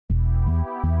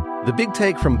The Big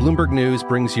Take from Bloomberg News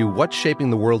brings you what's shaping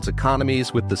the world's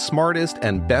economies with the smartest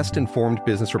and best-informed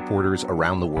business reporters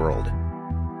around the world.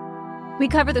 We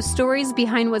cover the stories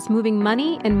behind what's moving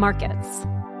money and markets,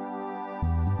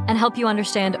 and help you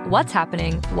understand what's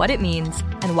happening, what it means,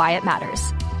 and why it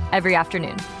matters every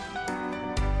afternoon.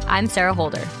 I'm Sarah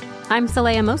Holder. I'm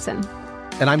Saleha Mohsin.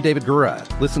 And I'm David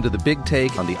Gura. Listen to The Big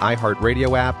Take on the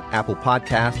iHeartRadio app, Apple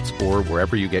Podcasts, or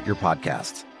wherever you get your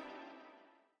podcasts.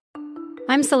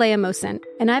 I'm Saleha Mohsin,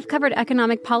 and I've covered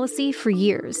economic policy for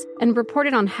years and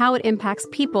reported on how it impacts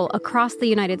people across the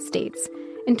United States.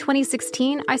 In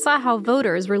 2016, I saw how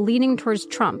voters were leaning towards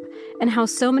Trump and how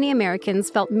so many Americans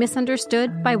felt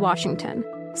misunderstood by Washington.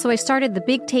 So I started The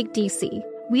Big Take DC.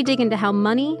 We dig into how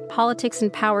money, politics,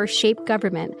 and power shape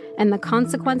government and the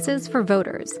consequences for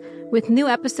voters. With new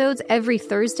episodes every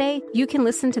Thursday, you can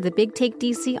listen to The Big Take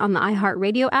DC on the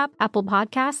iHeartRadio app, Apple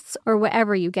Podcasts, or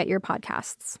wherever you get your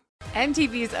podcasts.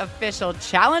 MTV's official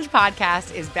Challenge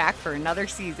podcast is back for another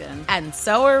season. And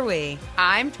so are we.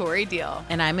 I'm Tori Deal.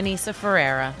 And I'm Anissa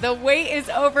Ferreira. The wait is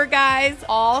over, guys.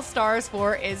 All Stars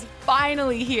 4 is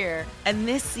finally here. And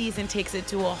this season takes it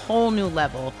to a whole new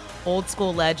level. Old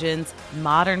school legends,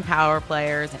 modern power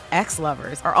players, and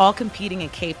ex-lovers are all competing in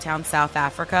Cape Town, South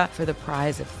Africa for the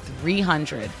prize of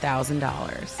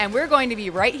 $300,000. And we're going to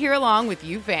be right here along with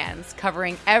you fans,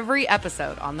 covering every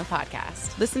episode on the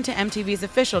podcast. Listen to MTV's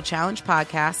official Challenge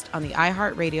podcast on the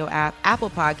iHeartRadio app,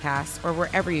 Apple Podcasts, or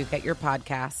wherever you get your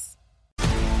podcasts.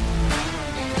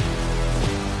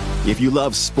 If you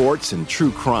love sports and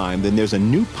true crime, then there's a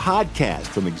new podcast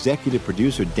from executive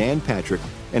producer Dan Patrick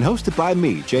and hosted by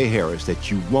me, Jay Harris,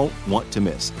 that you won't want to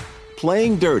miss.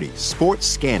 Playing Dirty: Sports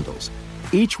Scandals.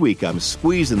 Each week, I'm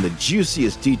squeezing the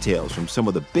juiciest details from some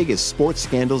of the biggest sports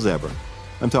scandals ever.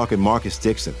 I'm talking Marcus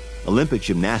Dixon, Olympic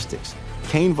gymnastics,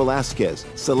 Cain Velasquez,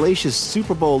 salacious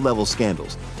Super Bowl-level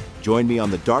scandals. Join me on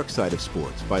the dark side of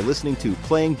sports by listening to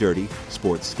Playing Dirty: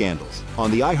 Sports Scandals on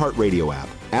the iHeartRadio app,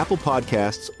 Apple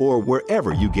Podcasts, or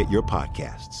wherever you get your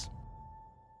podcasts.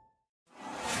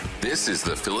 This is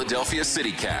the Philadelphia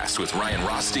CityCast with Ryan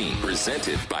Rothstein,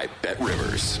 presented by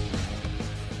BetRivers.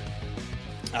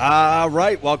 All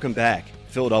right, welcome back.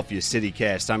 Philadelphia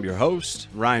CityCast. I'm your host,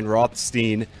 Ryan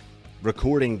Rothstein,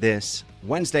 recording this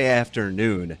Wednesday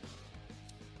afternoon.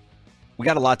 We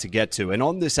got a lot to get to, and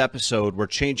on this episode, we're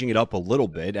changing it up a little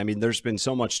bit. I mean, there's been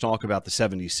so much talk about the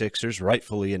 76ers,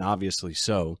 rightfully and obviously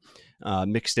so,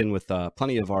 mixed in with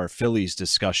plenty of our Phillies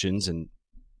discussions and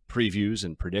previews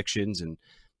and predictions and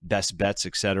best bets,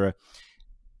 etc.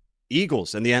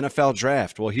 Eagles and the NFL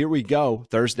draft. Well, here we go.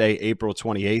 Thursday, April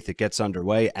 28th, it gets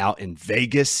underway out in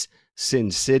Vegas,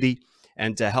 Sin City.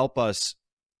 And to help us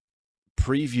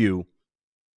preview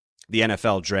the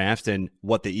NFL draft and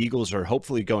what the Eagles are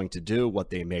hopefully going to do,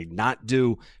 what they may not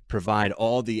do, provide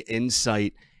all the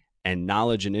insight and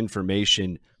knowledge and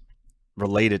information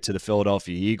related to the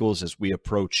Philadelphia Eagles as we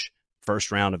approach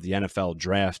first round of the NFL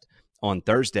draft on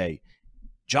Thursday.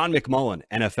 John McMullen,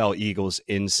 NFL Eagles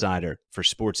insider for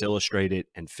Sports Illustrated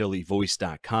and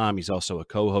PhillyVoice.com. He's also a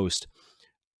co-host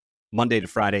Monday to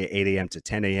Friday, 8 a.m. to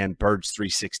 10 a.m., Birds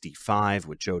 365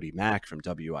 with Jody Mack from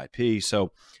WIP.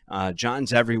 So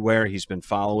John's everywhere. He's been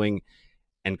following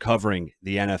and covering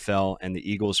the NFL and the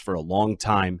Eagles for a long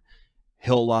time.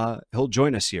 He'll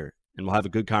join us here, and we'll have a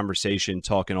good conversation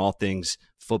talking all things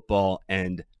football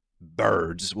and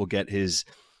birds. We'll get his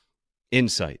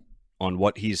insight on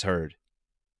what he's heard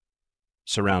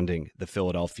surrounding the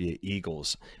Philadelphia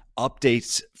Eagles.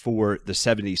 Updates for the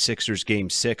 76ers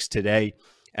Game 6 today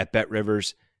at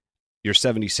BetRivers. Your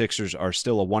 76ers are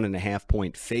still a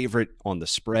 1.5-point favorite on the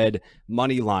spread.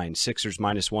 Money line, Sixers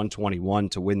minus 121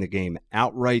 to win the game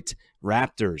outright.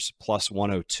 Raptors plus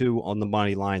 102 on the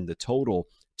money line. The total,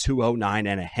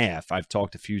 209.5. I've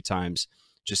talked a few times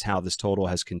just how this total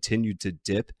has continued to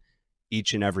dip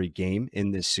each and every game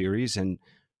in this series, and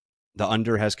the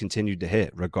under has continued to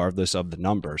hit regardless of the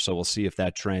number. So we'll see if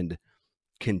that trend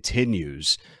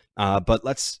continues. But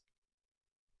let's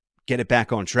get it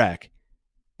back on track,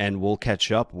 and we'll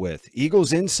catch up with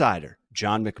Eagles insider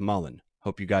John McMullen.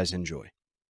 Hope you guys enjoy.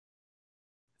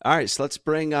 All right, so let's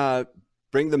bring the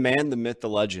man, the myth, the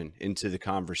legend into the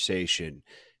conversation.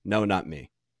 No, not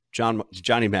me.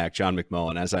 Johnny Mac, John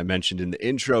McMullen, as I mentioned in the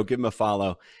intro. Give him a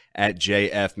follow at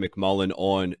JF McMullen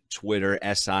on Twitter,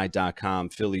 SI.com,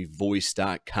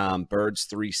 PhillyVoice.com, Birds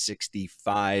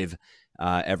 365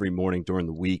 every morning during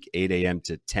the week, 8 a.m.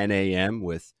 to 10 a.m.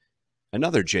 with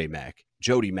another J Mac,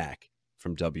 Jody Mac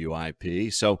from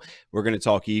WIP. So we're going to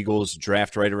talk Eagles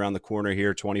draft right around the corner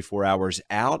here, 24 hours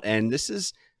out. And this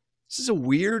is a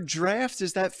weird draft.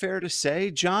 Is that fair to say,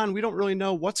 John? We don't really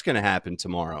know what's going to happen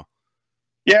tomorrow.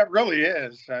 Yeah, it really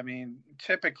is. I mean,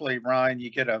 typically, Ryan, you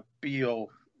get a feel,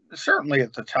 certainly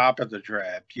at the top of the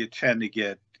draft, you tend to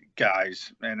get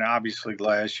guys, and obviously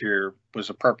last year was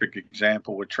a perfect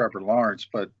example with Trevor Lawrence,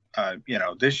 but,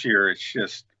 this year it's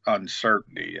just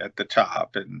uncertainty at the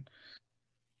top. And,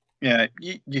 yeah,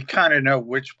 you kind of know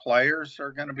which players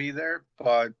are going to be there,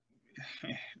 but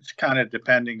it's kind of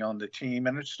depending on the team.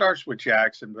 And it starts with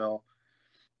Jacksonville.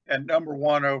 At number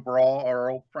one overall, our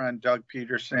old friend Doug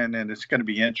Peterson, and it's going to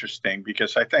be interesting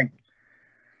because I think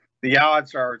the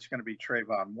odds are it's going to be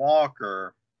Trayvon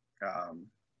Walker.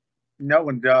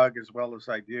 Knowing Doug as well as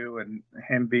I do, and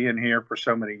him being here for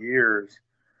so many years,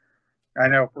 I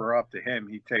know if we're up to him,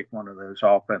 he'd take one of those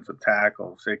offensive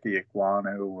tackles, Ike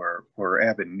Ekwonu or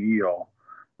Evan Neal.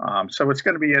 So it's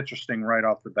going to be interesting right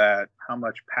off the bat how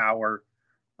much power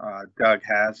Doug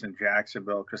has in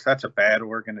Jacksonville, because that's a bad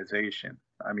organization.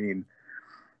 I mean,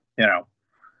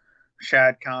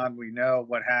 Shad Khan, we know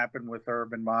what happened with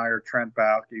Urban Meyer, Trent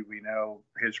Baalke. We know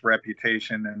his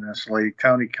reputation in this league.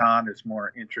 Tony Khan is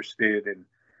more interested in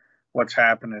what's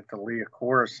happened at the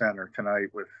Liacouras Center tonight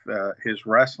with his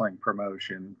wrestling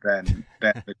promotion than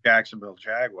the Jacksonville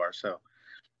Jaguars. So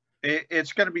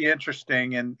it's going to be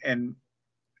interesting, and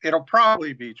it'll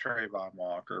probably be Trayvon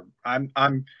Walker.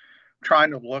 I'm trying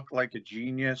to look like a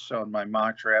genius. So in my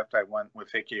mock draft, I went with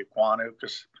Ike Ekwonu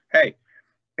because, hey,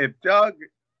 if Doug,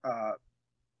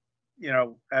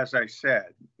 as I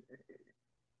said,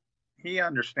 he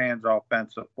understands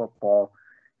offensive football.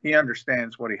 He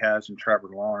understands what he has in Trevor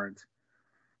Lawrence.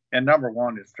 And number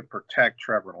one is to protect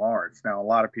Trevor Lawrence. Now, a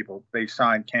lot of people, they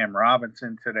signed Cam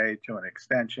Robinson today to an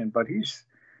extension, but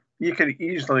you could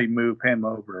easily move him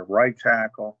over to right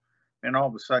tackle, and all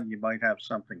of a sudden you might have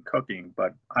something cooking.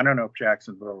 But I don't know if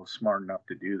Jacksonville is smart enough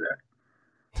to do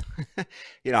that.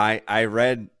 I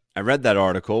read that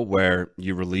article where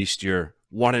you released your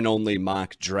one and only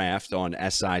mock draft on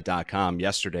SI.com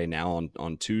yesterday, now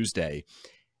on Tuesday.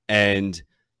 And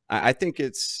I think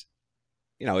it's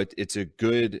a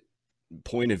good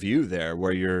point of view there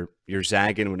where you're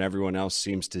zagging when everyone else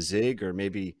seems to zig, or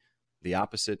maybe the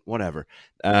opposite, whatever.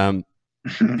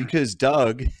 Because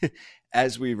Doug,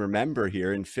 as we remember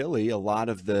here in Philly, a lot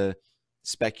of the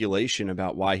speculation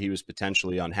about why he was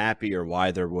potentially unhappy or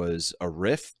why there was a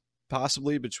rift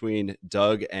possibly between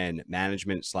Doug and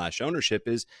management / ownership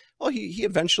is, well, he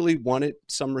eventually wanted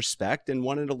some respect and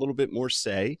wanted a little bit more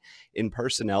say in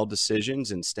personnel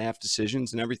decisions and staff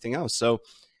decisions and everything else. So,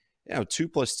 2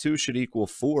 + 2 should equal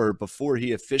 4 before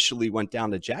he officially went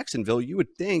down to Jacksonville. You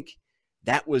would think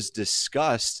that was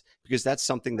discussed because that's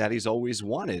something that he's always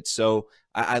wanted. So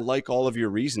I like all of your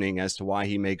reasoning as to why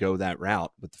he may go that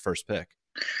route with the first pick.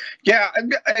 Yeah,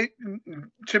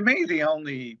 to me, the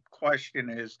only question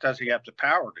is, does he have the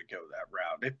power to go that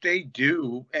route? If they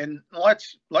do, and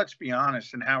let's be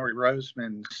honest, and Howie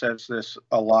Roseman says this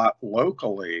a lot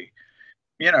locally,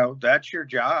 that's your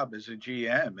job as a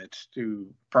GM. It's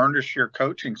to furnish your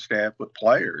coaching staff with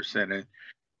players, and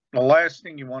the last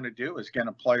thing you want to do is get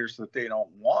them players that they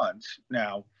don't want.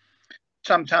 Now,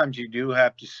 sometimes you do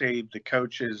have to save the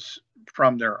coaches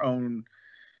from their own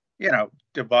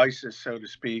devices, so to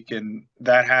speak. And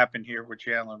that happened here with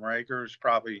Jalen Reagor.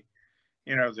 Probably,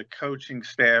 the coaching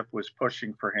staff was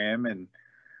pushing for him, and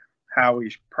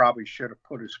Howie probably should have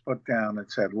put his foot down and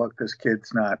said, look, this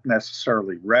kid's not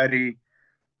necessarily ready.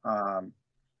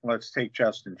 Let's take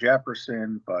Justin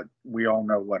Jefferson, but we all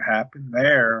know what happened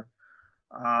there.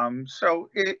 So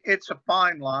it's a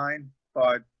fine line,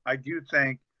 but I do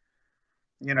think,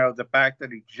 the fact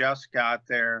that he just got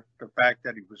there, the fact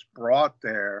that he was brought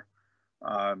there,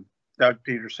 Doug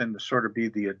Peterson to sort of be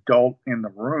the adult in the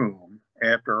room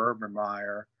after Urban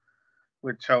Meyer,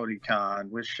 with Tony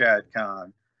Khan, with Shad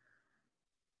Khan,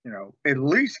 at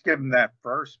least give him that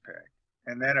first pick.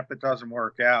 And then if it doesn't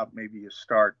work out, maybe you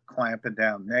start clamping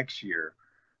down next year.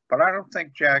 But I don't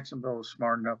think Jacksonville is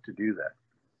smart enough to do that.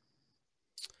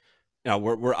 Now,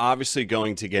 we're obviously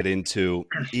going to get into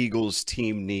Eagles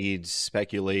team needs,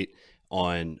 speculate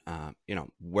on,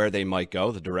 where they might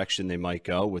go, the direction they might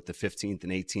go with the 15th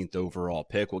and 18th overall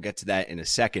pick. We'll get to that in a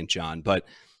second, John. But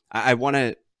I want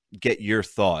to get your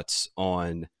thoughts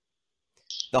on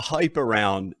the hype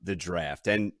around the draft.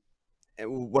 And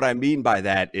what I mean by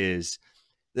that is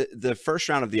the first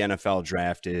round of the NFL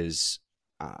draft is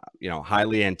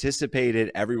highly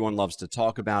anticipated. Everyone loves to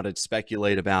talk about it,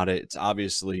 speculate about it. It's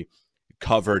obviously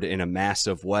covered in a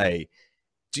massive way.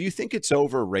 Do you think it's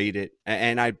overrated?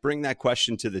 And I bring that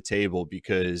question to the table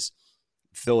because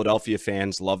Philadelphia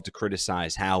fans love to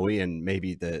criticize Howie and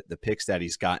maybe the picks that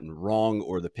he's gotten wrong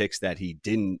or the picks that he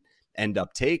didn't end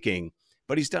up taking.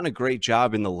 but he's done a great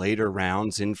job in the later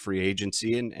rounds in free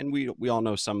agency. And we all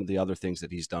know some of the other things that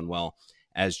he's done well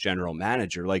as general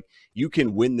manager. Like, you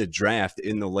can win the draft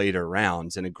in the later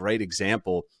rounds. And a great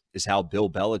example is how Bill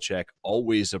Belichick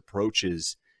always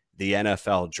approaches the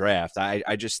NFL draft.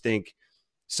 I just think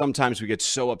sometimes we get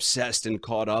so obsessed and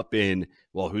caught up in,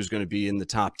 well, who's going to be in the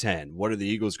top 10? What are the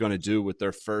Eagles going to do with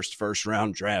their first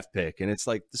round draft pick? And it's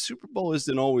like, the Super Bowl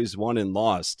isn't always won and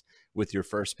lost with your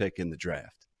first pick in the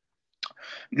draft.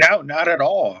 No, not at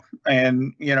all.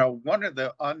 And, one of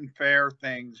the unfair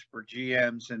things for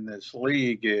GMs in this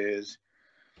league is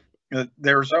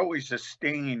there's always a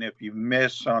stain if you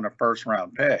miss on a first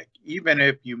round pick, even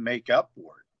if you make up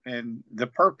for it. And the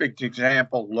perfect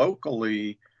example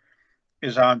locally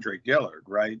is Andre Dillard,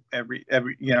 right? Every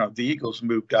the Eagles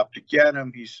moved up to get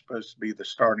him. He's supposed to be the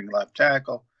starting left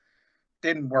tackle.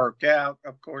 Didn't work out.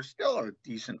 Of course, still a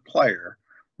decent player,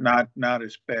 not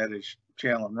as bad as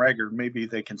Jalen Reagor. Maybe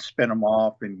they can spin him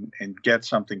off and get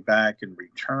something back in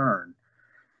return.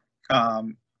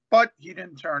 But he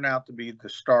didn't turn out to be the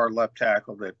star left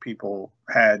tackle that people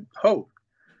had hoped.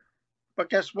 But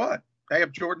guess what? They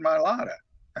have Jordan Mailata,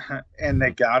 and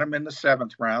they got him in the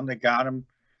 7th round. They got him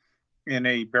in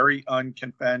a very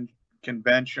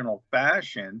unconventional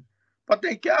fashion, but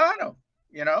they got him,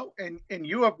 and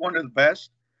you have one of the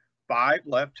best 5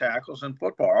 left tackles in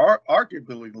football.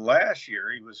 Arguably last year,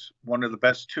 he was one of the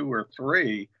best 2 or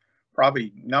 3,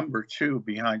 probably number 2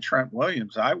 behind Trent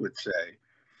Williams, I would say,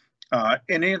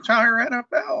 in the entire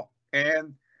NFL.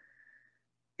 And,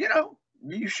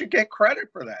 you should get credit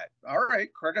for that. All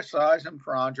right, criticize him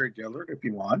for Andre Dillard if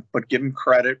you want, but give him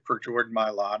credit for Jordan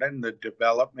Mailata and the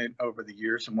development over the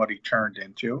years and what he turned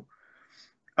into.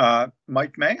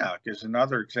 Mike Mayock is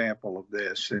another example of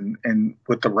this, and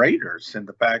with the Raiders, and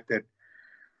the fact that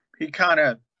he kind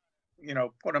of,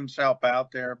 put himself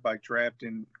out there by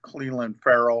drafting Cleveland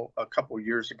Farrell a couple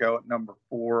years ago at number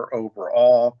 4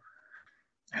 overall.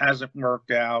 Hasn't worked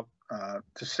out,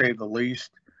 to say the least.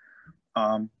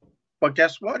 But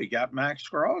guess what? He got Max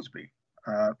Crosby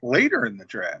later in the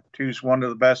draft, who's one of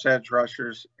the best edge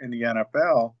rushers in the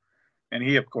NFL. And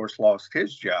he, of course, lost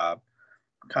his job,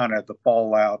 kind of the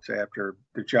fallouts after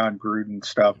the John Gruden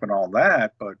stuff and all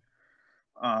that. But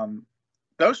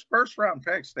those first-round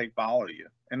picks, they follow you.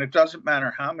 And it doesn't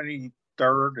matter how many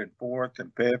 3rd and 4th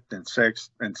and 5th and 6th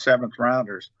and 7th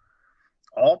rounders.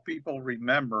 All people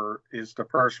remember is the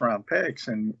first-round picks.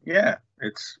 And, yeah,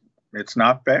 it's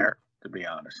not fair, to be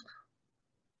honest.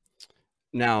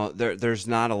 Now, there's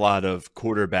not a lot of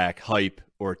quarterback hype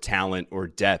or talent or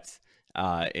depth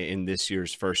in this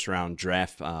year's first-round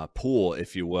draft pool,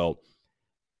 if you will.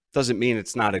 Doesn't mean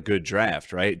it's not a good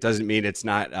draft, right? Doesn't mean it's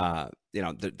not,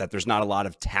 that there's not a lot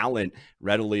of talent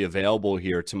readily available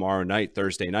here tomorrow night,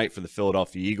 Thursday night, for the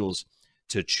Philadelphia Eagles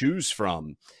to choose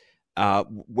from.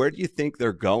 Where do you think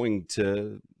they're going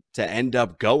to end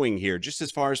up going here, just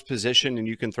as far as position? And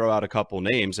you can throw out a couple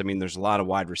names. I mean, there's a lot of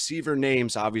wide receiver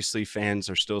names. Obviously, fans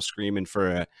are still screaming for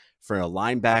a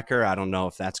linebacker. I don't know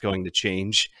if that's going to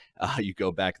change. You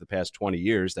go back the past 20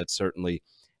 years, that certainly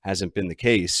hasn't been the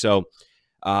case. So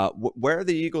where are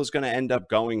the Eagles going to end up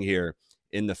going here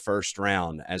in the first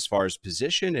round as far as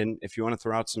position? And if you want to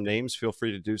throw out some names, feel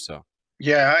free to do so.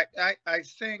 Yeah, I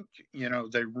think,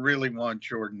 they really want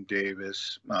Jordan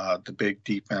Davis, the big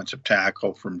defensive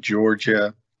tackle from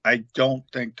Georgia. I don't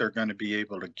think they're going to be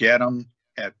able to get him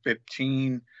at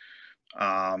 15.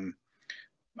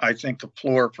 I think the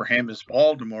floor for him is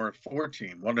Baltimore at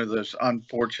 14. One of those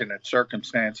unfortunate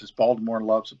circumstances. Baltimore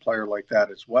loves a player like that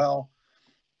as well.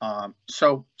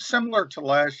 So similar to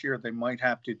last year, they might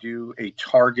have to do a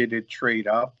targeted trade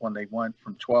up when they went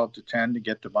from 12 to 10 to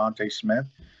get Devontae Smith.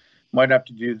 Might have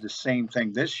to do the same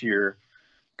thing this year,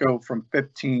 go from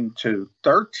 15 to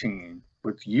 13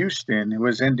 with Houston, who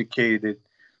has indicated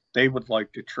they would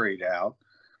like to trade out.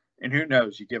 And who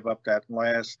knows, you give up that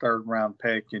last 3rd round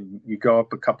pick and you go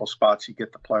up a couple spots, you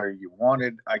get the player you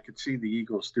wanted. I could see the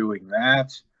Eagles doing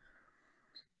that.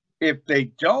 If they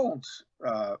don't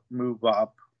move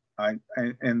up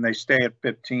and they stay at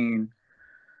 15,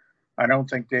 I don't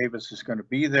think Davis is going to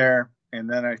be there. And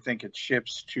then I think it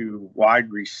shifts to wide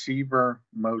receiver,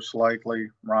 most likely,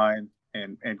 Ryan,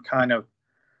 and kind of,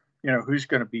 who's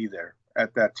going to be there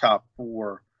at that top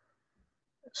 4.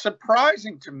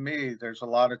 Surprising to me, there's a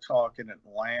lot of talk in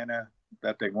Atlanta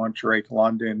that they want Drake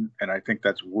London, and I think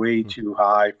that's way too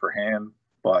high for him.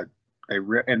 But they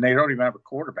don't even have a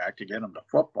quarterback to get him to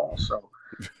football. So,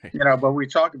 but we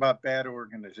talk about bad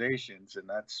organizations, and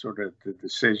that's sort of the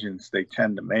decisions they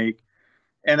tend to make.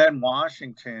 And then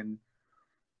Washington,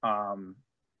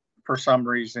 for some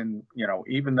reason,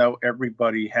 even though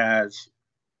everybody has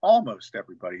almost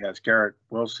everybody has Garrett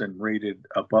Wilson rated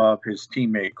above his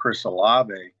teammate Chris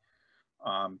Olave.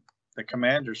 The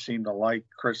Commanders seem to like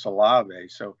Chris Olave,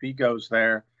 so if he goes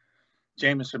there,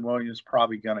 Jameson Williams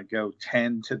probably going to go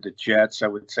 10 to the Jets, I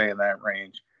would say, in that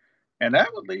range. And that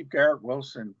would leave Garrett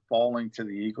Wilson falling to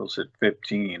the Eagles at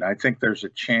 15. I think there's a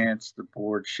chance the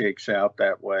board shakes out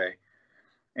that way.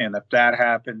 And if that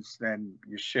happens, then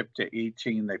you ship to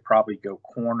 18. They probably go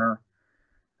corner.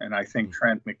 And I think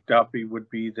Trent McDuffie would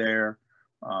be there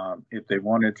if they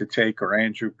wanted to take, or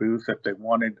Andrew Booth if they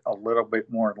wanted a little bit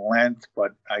more length.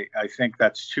 But I think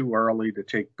that's too early to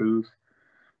take Booth.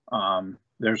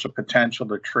 There's a potential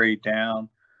to trade down.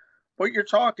 But you're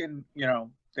talking,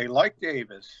 they like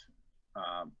Davis.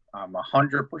 I'm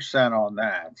 100% on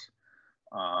that.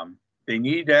 They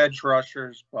need edge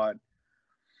rushers, but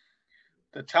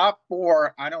the top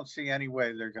four, I don't see any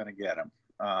way they're going to get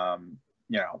them.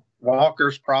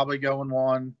 Walker's probably going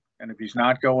 1, and if he's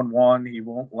not going 1, he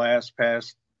won't last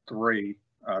past 3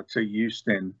 to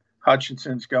Houston.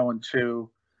 Hutchinson's going 2.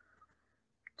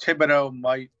 Thibodeau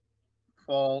might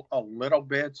fall a little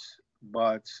bit,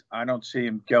 but I don't see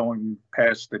him going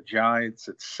past the Giants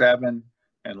at 7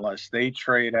 unless they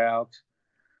trade out.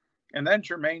 And then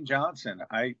Jermaine Johnson.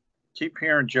 I keep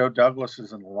hearing Joe Douglas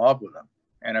is in love with him.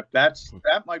 And if that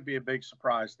might be a big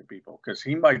surprise to people, because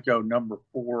he might go number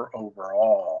 4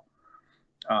 overall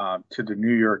to the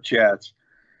New York Jets.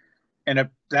 And if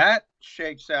that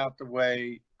shakes out the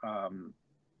way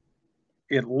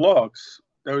it looks,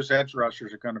 those edge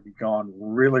rushers are going to be gone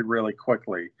really, really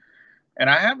quickly. And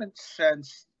I haven't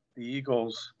sensed the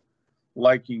Eagles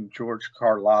liking George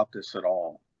Karlaftis at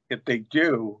all. If they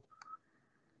do,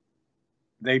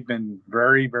 they've been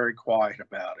very, very quiet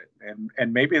about it.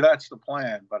 And maybe that's the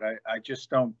plan, but I just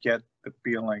don't get the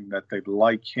feeling that they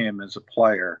like him as a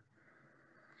player.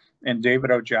 And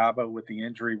David Ojabo with the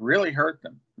injury really hurt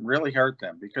them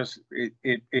because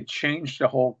it changed the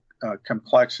whole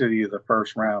complexity of the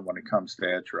first round when it comes to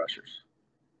edge rushers.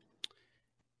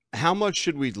 How much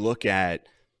should we look at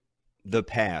the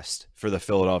past for the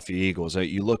Philadelphia Eagles?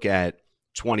 You look at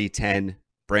 2010,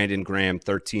 Brandon Graham,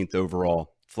 13th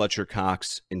overall. Fletcher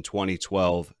Cox in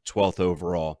 2012, 12th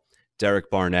overall. Derek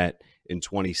Barnett in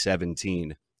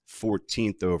 2017,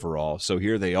 14th overall. So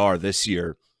here they are this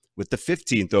year with the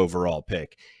 15th overall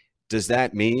pick. Does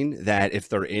that mean that if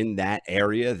they're in that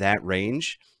area, that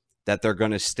range, that they're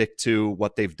going to stick to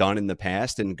what they've done in the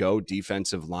past and go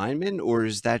defensive lineman, or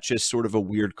is that just sort of a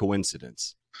weird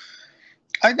coincidence?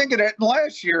 I think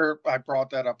last year I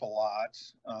brought that up a lot,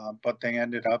 but they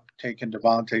ended up taking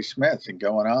Devontae Smith and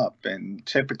going up. And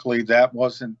typically that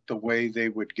wasn't the way they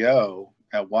would go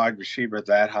at wide receiver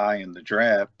that high in the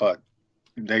draft, but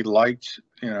they liked,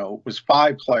 it was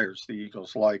 5 players the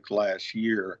Eagles liked last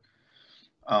year.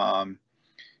 One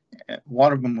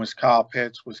of them was Kyle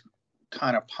Pitts, was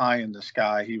kind of pie in the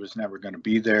sky. He was never going to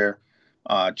be there.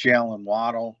 Jalen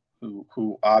Waddle,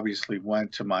 who obviously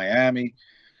went to Miami.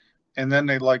 And then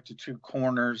they liked the 2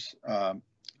 corners,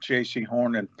 J.C.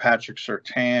 Horn and Patrick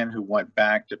Surtain, who went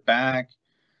back-to-back.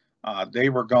 They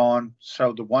were gone.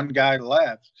 So the one guy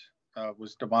left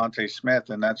was Devontae Smith,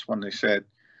 and that's when they said,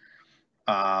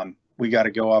 we got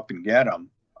to go up and get him.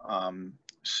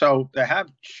 So they have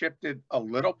shifted a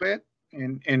little bit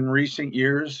in recent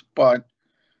years, but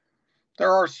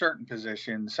there are certain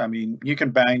positions. I mean, you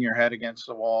can bang your head against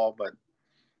the wall, but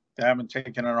they haven't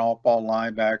taken an off-ball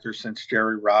linebacker since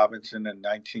Jerry Robinson in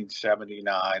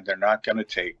 1979. They're not going to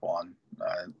take one,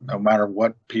 no matter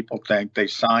what people think. They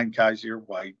signed Kaiser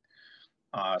White,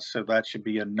 so that should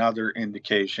be another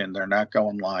indication they're not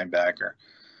going linebacker.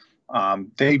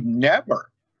 They've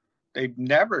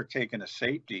never taken a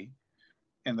safety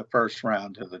in the first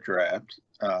round of the draft.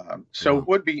 So it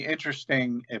would be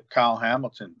interesting if Kyle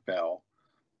Hamilton fell,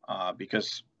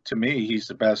 because to me, he's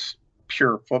the best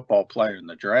pure football player in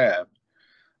the draft.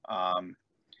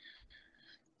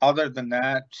 Other than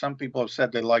that, some people have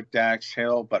said they like Dax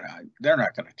Hill, but they're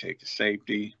not going to take a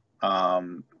safety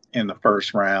in the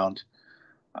first round.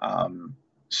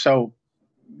 So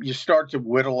you start to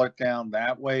whittle it down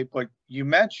that way. But you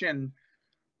mentioned,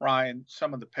 Ryan,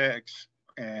 some of the picks.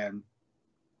 And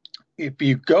if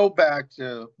you go back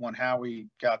to when Howie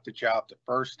got the job the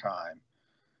first time,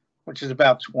 which is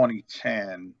about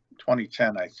 2010,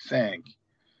 I think,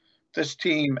 this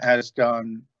team has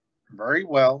done very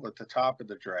well at the top of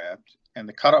the draft, and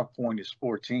the cutoff point is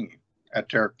 14 at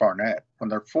Derek Barnett. When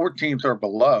they're 14th or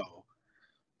below,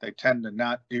 they tend to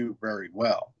not do very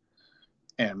well.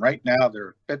 And right now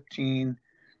they're 15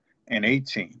 and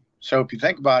 18. So if you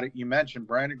think about it, you mentioned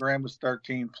Brandon Graham was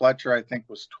 13, Fletcher I think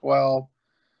was 12.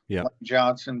 Yeah.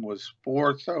 Johnson was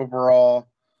 4th overall.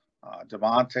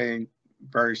 Devontae,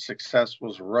 very successful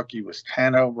as a rookie, was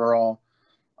 10 overall.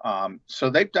 So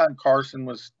they've done. Carson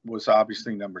was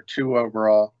obviously number 2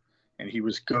 overall, and he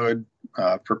was good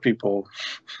for people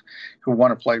who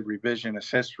want to play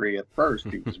revisionist history. At first,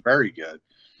 he was very good.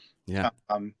 Yeah.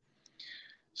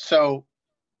 So,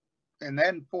 and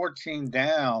then 14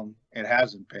 down, it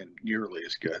hasn't been nearly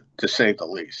as good, to say the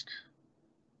least.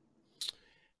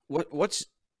 What's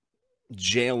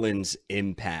Jalen's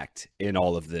impact in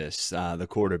all of this? The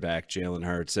quarterback, Jalen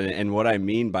Hurts, and what I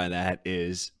mean by that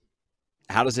is,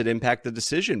 how does it impact the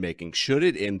decision making? Should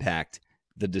it impact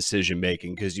the decision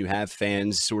making? Because you have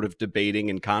fans sort of debating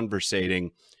and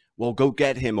conversating, well, go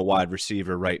get him a wide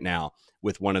receiver right now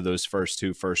with one of those first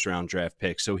 2 first-round draft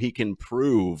picks so he can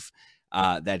prove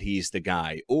that he's the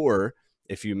guy. Or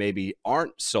if you maybe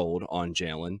aren't sold on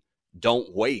Jalen,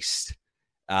 don't waste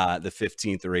the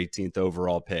 15th or 18th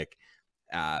overall pick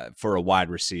for a wide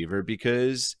receiver,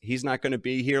 because he's not going to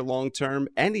be here long term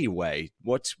anyway.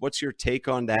 What's your take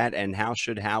on that, and how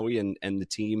should Howie and the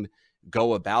team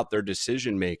go about their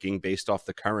decision making based off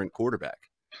the current quarterback?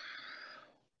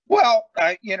 Well,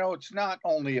 it's not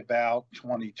only about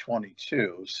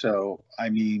 2022. So, I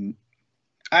mean,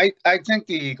 I think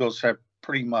the Eagles have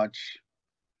pretty much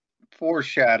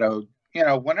foreshadowed,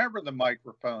 whenever the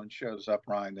microphone shows up,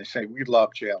 Ryan, they say, we love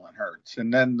Jalen Hurts.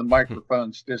 And then the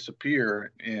microphones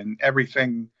disappear, and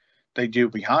everything they do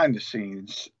behind the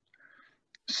scenes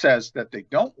says that they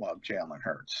don't love Jalen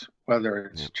Hurts, whether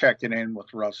it's checking in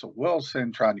with Russell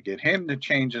Wilson, trying to get him to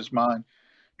change his mind,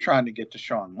 trying to get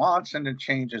Deshaun Watson to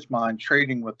change his mind,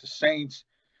 trading with the Saints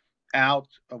out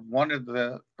of one of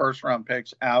the first-round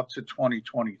picks out to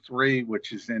 2023,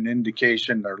 which is an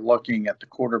indication they're looking at the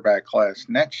quarterback class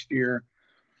next year.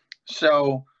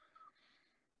 So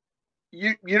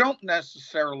you don't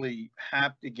necessarily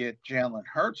have to get Jalen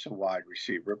Hurts a wide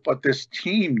receiver, but this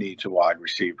team needs a wide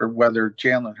receiver, whether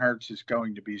Jalen Hurts is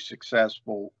going to be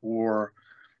successful or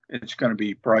it's going to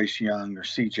be Bryce Young or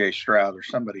CJ Stroud or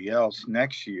somebody else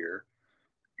next year.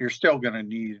 You're still going to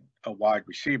need a wide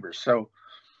receiver. So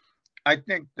I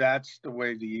think that's the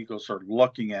way the Eagles are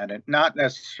looking at it. Not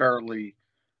necessarily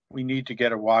we need to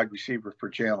get a wide receiver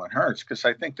for Jalen Hurts, because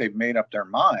I think they've made up their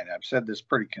mind. I've said this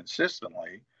pretty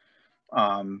consistently.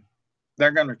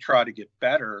 They're going to try to get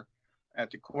better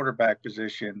at the quarterback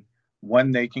position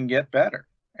when they can get better.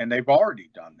 And they've already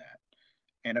done that.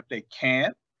 And if they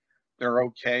can't, they're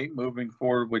okay moving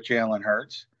forward with Jalen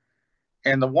Hurts.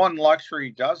 And the one luxury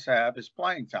he does have is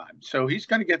playing time. So he's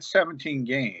going to get 17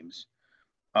 games,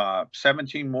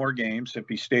 17 more games if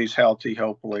he stays healthy,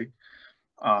 hopefully.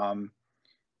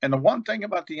 And the one thing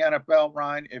about the NFL,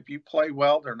 Ryan, if you play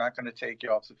well, they're not going to take you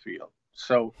off the field.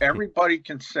 So everybody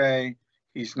can say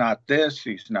he's not this,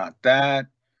 he's not that,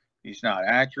 he's not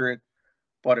accurate.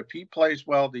 But if he plays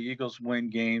well, the Eagles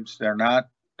win games. They're not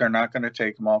going to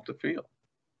take him off the field.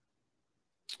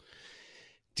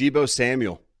 Deebo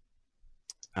Samuel.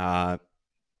 I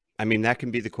mean, that can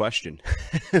be the question.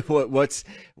 What's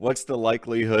the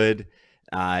likelihood?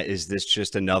 Is this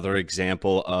just another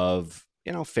example of,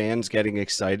 fans getting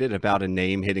excited about a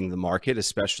name hitting the market,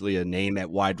 especially a name at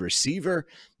wide receiver?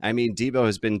 I mean, Deebo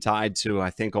has been tied to,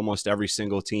 I think, almost every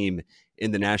single team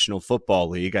in the National Football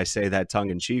League. I say that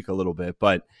tongue in cheek a little bit,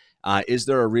 but is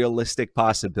there a realistic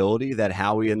possibility that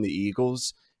Howie and the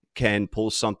Eagles can pull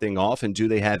something off? And do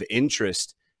they have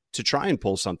interest to try and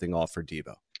pull something off for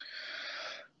Deebo?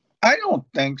 I don't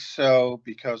think so,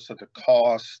 because of the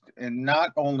cost, and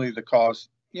not only the cost.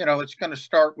 It's going to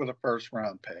start with a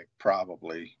first-round pick,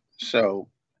 probably. So,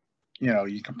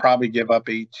 you can probably give up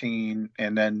 18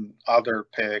 and then other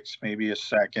picks, maybe a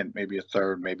second, maybe a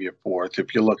third, maybe a fourth.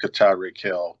 If you look at Tyreek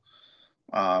Hill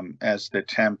as the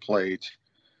template,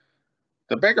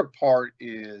 the bigger part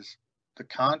is the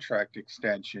contract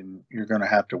extension you're going to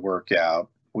have to work out,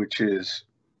 which is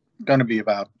going to be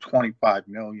about $25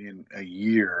 million a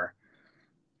year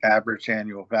average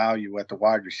annual value at the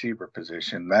wide receiver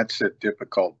position. That's a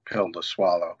difficult pill to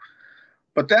swallow.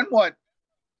 But then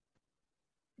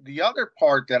the other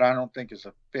part that I don't think is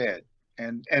a fit,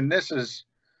 and this is,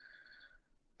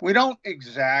 we don't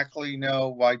exactly know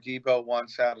why Deebo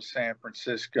wants out of San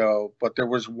Francisco, but there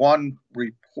was one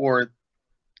report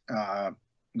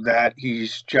that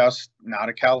he's just not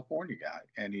a California guy,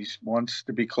 and he wants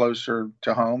to be closer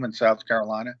to home in South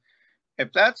Carolina.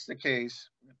 If that's the case,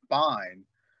 fine.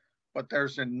 But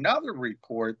there's another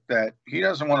report that he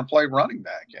doesn't want to play running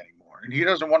back anymore, and he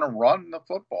doesn't want to run the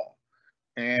football.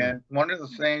 And one of the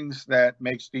things that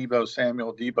makes Deebo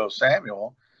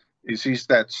Samuel is he's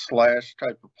that slash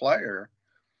type of player.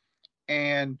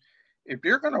 And if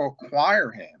you're going to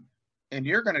acquire him and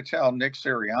you're going to tell Nick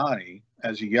Sirianni,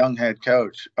 as a young head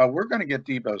coach, we're going to get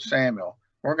Deebo Samuel.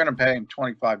 We're going to pay him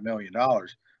 $25 million.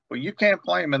 But you can't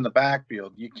play him in the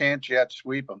backfield. You can't jet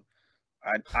sweep him.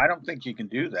 I don't think you can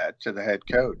do that to the head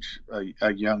coach,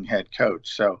 a young head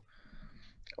coach. So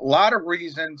a lot of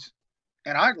reasons.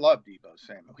 And I love Deebo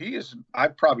Samuel. He is,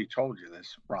 I've probably told you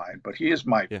this, Ryan, but he is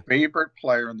my favorite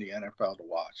player in the NFL to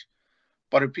watch.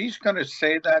 But if he's going to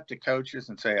say that to coaches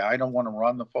and say, I don't want to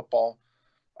run the football,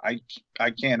 I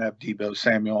can't have Deebo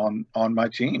Samuel on my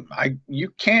team. You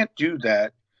can't do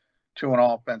that to an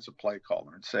offensive play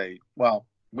caller and say, well,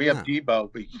 we have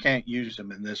Deebo, but you can't use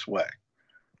him in this way.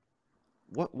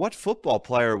 What football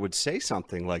player would say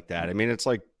something like that? I mean, it's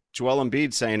like Joel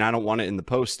Embiid saying, I don't want it in the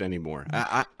post anymore.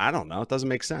 I don't know. It doesn't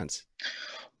make sense.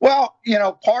 Well,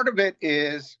 part of it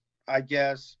is, I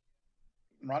guess,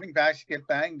 running backs get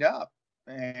banged up.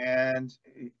 And,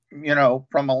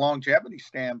 from a longevity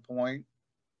standpoint,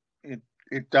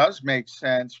 it does make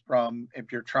sense from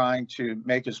if you're trying to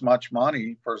make as much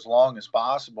money for as long as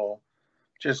possible,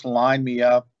 just line me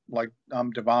up like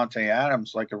I'm Devontae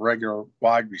Adams, like a regular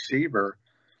wide receiver.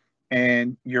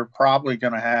 And you're probably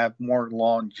going to have more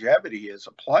longevity as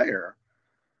a player.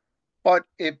 But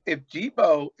if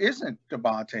Deebo isn't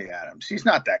Devontae Adams, he's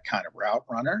not that kind of route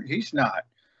runner. He's not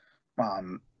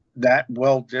that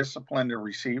well-disciplined a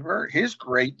receiver. His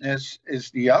greatness is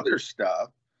the other stuff.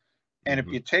 And if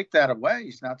you take that away,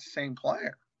 he's not the same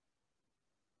player.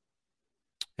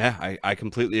 Yeah, I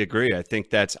completely agree. I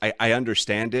think I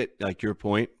understand it. Like your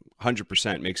point,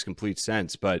 100% makes complete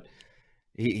sense. But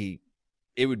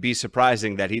it would be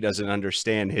surprising that he doesn't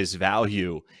understand his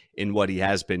value in what he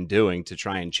has been doing. To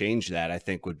try and change that, I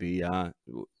think would be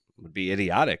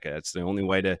idiotic. That's the only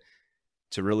way to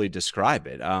really describe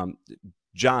it.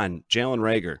 John, Jalen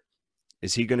Reagor,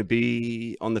 is he going to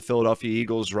be on the Philadelphia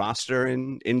Eagles roster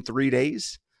in 3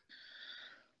 days?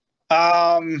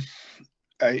 I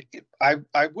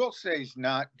will say he's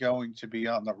not going to be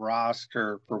on the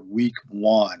roster for week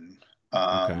 1.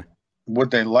 Okay.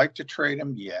 Would they like to trade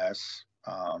him? Yes.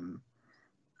 I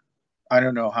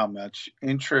don't know how much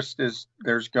interest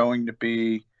there's going to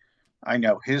be. I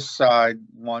know his side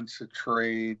wants a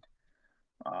trade.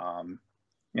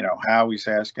 Howie's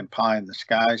asking pie in the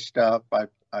sky stuff.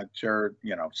 I've heard,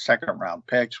 second round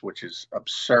picks, which is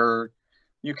absurd.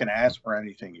 You can ask for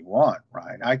anything you want,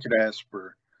 right? I could ask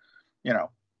for,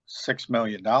 $6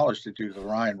 million to do the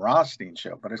Ryan Rothstein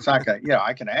show, but it's not going to,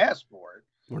 I can ask for it.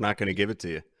 We're not going to give it to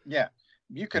you. Yeah.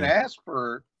 You can ask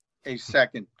for a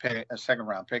second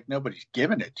round pick. Nobody's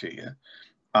giving it to you.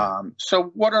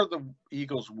 So what are the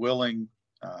Eagles willing?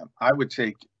 I would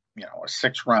take, a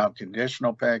 6th round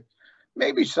conditional pick.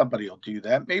 Maybe somebody will do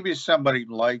that. Maybe somebody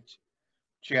liked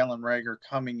Jalen Reagor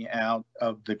coming out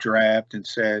of the draft and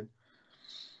said,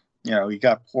 he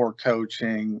got poor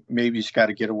coaching. Maybe he's got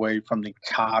to get away from the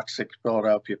toxic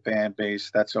Philadelphia fan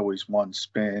base. That's always one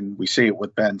spin. We see it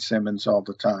with Ben Simmons all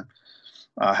the time.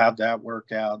 How'd that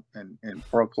work out in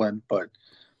Brooklyn? But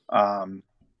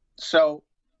so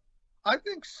I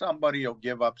think somebody will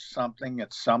give up something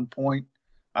at some point.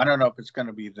 I don't know if it's going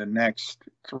to be the next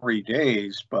 3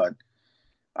 days, but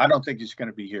I don't think he's going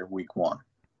to be here week 1.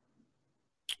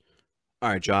 All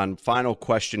right, John, final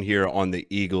question here on the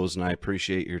Eagles, and I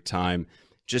appreciate your time.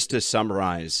 Just to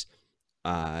summarize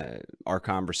our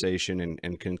conversation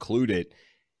and conclude it,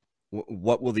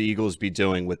 what will the Eagles be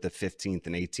doing with the 15th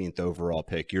and 18th overall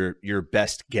pick? Your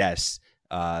best guess,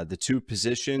 the 2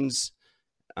 positions,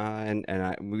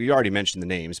 we already mentioned the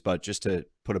names, but just to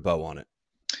put a bow on it.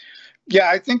 Yeah,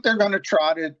 I think they're going to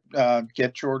try to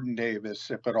get Jordan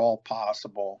Davis if at all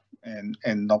possible, and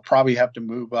they'll probably have to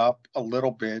move up a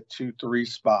little bit, 2-3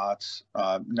 spots,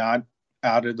 not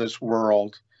out of this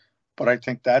world, but I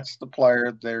think that's the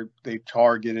player they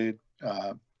targeted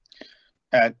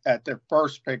at their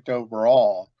first pick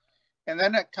overall. And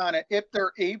then that kind of, if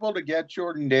they're able to get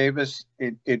Jordan Davis,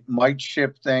 it might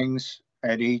shift things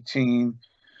at 18.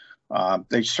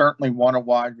 They certainly want a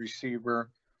wide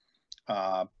receiver.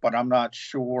 But I'm not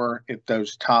sure if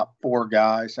those top 4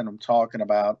 guys, and I'm talking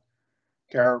about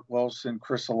Garrett Wilson,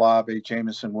 Chris Olave,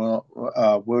 Jameson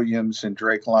Williams, and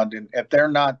Drake London, if they're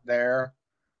not there,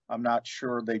 I'm not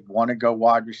sure they'd want to go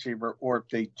wide receiver. Or if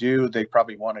they do, they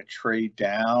probably want to trade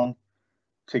down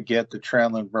to get the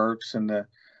Traylon Burks and the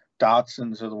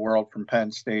Dotsons of the world from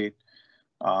Penn State.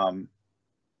 Cornerback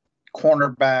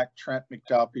Trent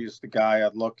McDuffie is the guy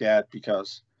I'd look at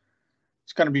because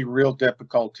it's going to be real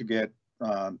difficult to get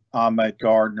Ahmed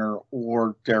Gardner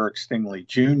or Derek Stingley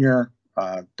Jr.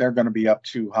 They're going to be up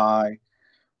too high.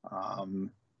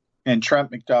 And Trent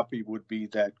McDuffie would be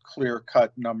that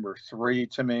clear-cut number 3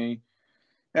 to me.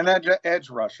 And that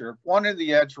edge rusher, if one of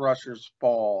the edge rushers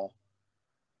fall,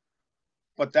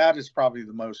 but that is probably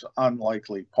the most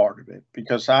unlikely part of it,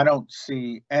 because I don't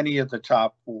see any of the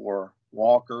top four,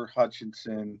 Walker,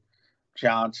 Hutchinson,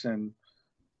 Johnson,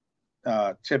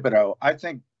 Thibodeau. I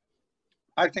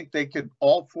think they could,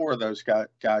 all four of those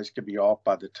guys could be off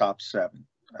by the top 7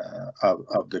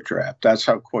 of the draft. That's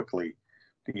how quickly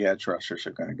the edge rushers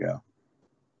are going to go.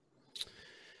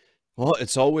 Well,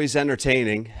 it's always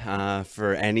entertaining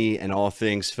for any and all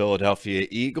things Philadelphia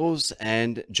Eagles,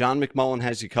 and John McMullen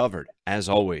has you covered, as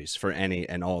always, for any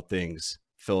and all things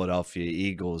Philadelphia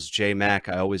Eagles. J-Mac,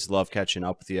 I always love catching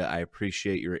up with you. I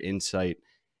appreciate your insight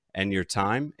and your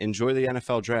time. Enjoy the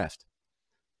NFL draft.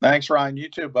 Thanks, Ryan. You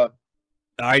too, bud.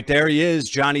 All right, there he is,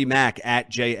 Johnny Mac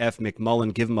at JF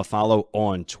McMullen. Give him a follow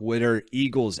on Twitter.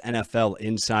 Eagles NFL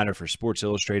Insider for Sports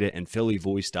Illustrated and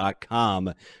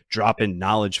PhillyVoice.com. Dropping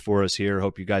knowledge for us here.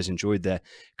 Hope you guys enjoyed the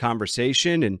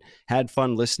conversation and had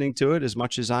fun listening to it as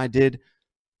much as I did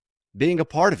being a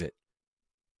part of it.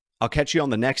 I'll catch you on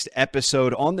the next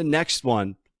episode. On the next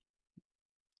one,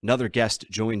 another guest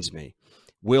joins me,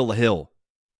 Will Hill,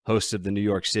 host of the New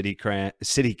York City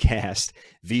Cast,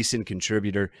 VSiN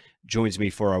contributor, joins me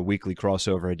for our weekly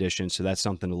crossover edition, so that's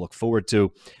something to look forward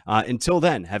to. Until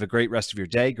then, have a great rest of your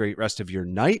day, great rest of your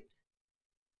night.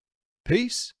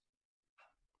 Peace.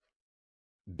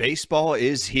 Baseball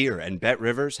is here, and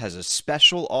BetRivers has a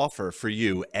special offer for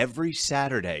you every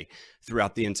Saturday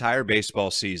throughout the entire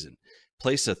baseball season.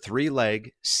 Place a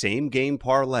 3-leg, same-game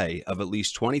parlay of at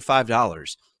least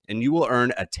 $25, and you will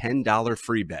earn a $10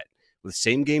 free bet. With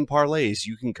same-game parlays,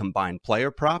 you can combine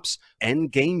player props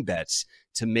and game bets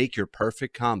to make your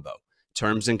perfect combo.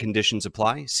 Terms and conditions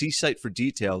apply. See site for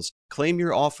details. Claim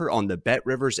your offer on the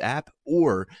BetRivers app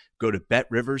or go to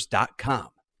BetRivers.com.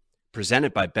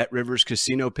 Presented by BetRivers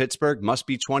Casino Pittsburgh. Must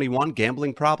be 21.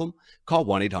 Gambling problem? Call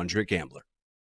 1-800-GAMBLER.